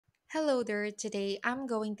Hello there, today I'm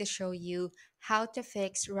going to show you how to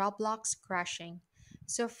fix Roblox crashing.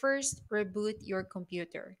 So first, reboot your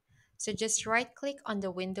computer. So just right click on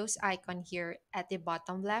the Windows icon here at the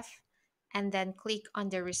bottom left and then click on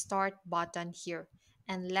the restart button here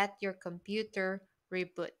and let your computer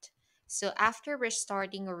reboot. So after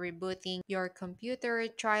restarting or rebooting your computer,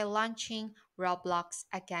 try launching Roblox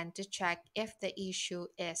again to check if the issue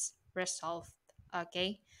is resolved.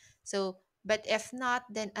 Okay? So but if not,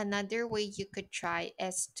 then another way you could try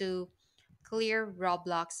is to clear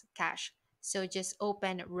Roblox cache. So just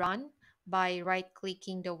open Run by right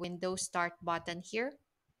clicking the Windows Start button here.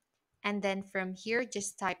 And then from here,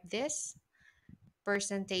 just type this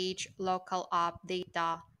percentage local app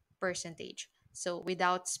data percentage. So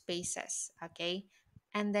without spaces, okay?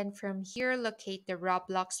 And then from here, locate the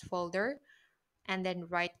Roblox folder and then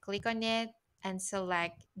right click on it and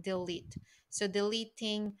select delete. So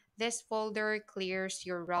deleting this folder clears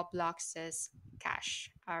your Roblox's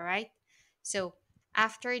cache. All right. So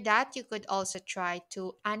after that, you could also try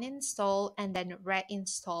to uninstall and then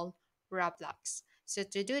reinstall Roblox. So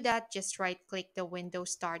to do that, just right click the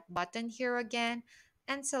Windows Start button here again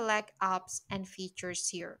and select apps and features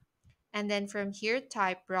here. And then from here,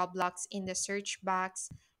 type Roblox in the search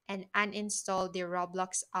box and uninstall the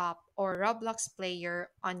Roblox app or Roblox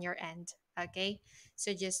player on your end. Okay,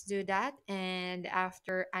 so just do that, and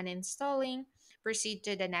after uninstalling, proceed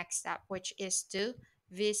to the next step, which is to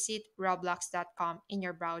visit roblox.com in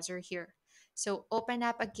your browser here. So open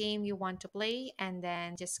up a game you want to play and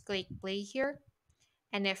then just click play here.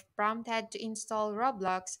 And if prompted to install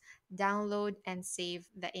Roblox, download and save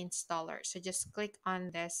the installer. So just click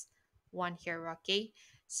on this one here, okay?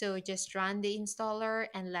 So just run the installer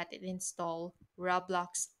and let it install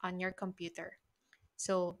Roblox on your computer.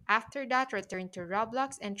 So after that, return to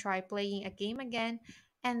Roblox and try playing a game again,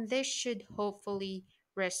 and this should hopefully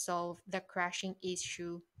resolve the crashing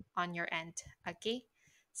issue on your end. Okay,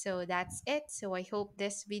 so that's it. So I hope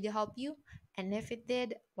this video helped you, and if it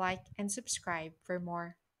did, like and subscribe for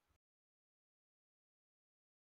more.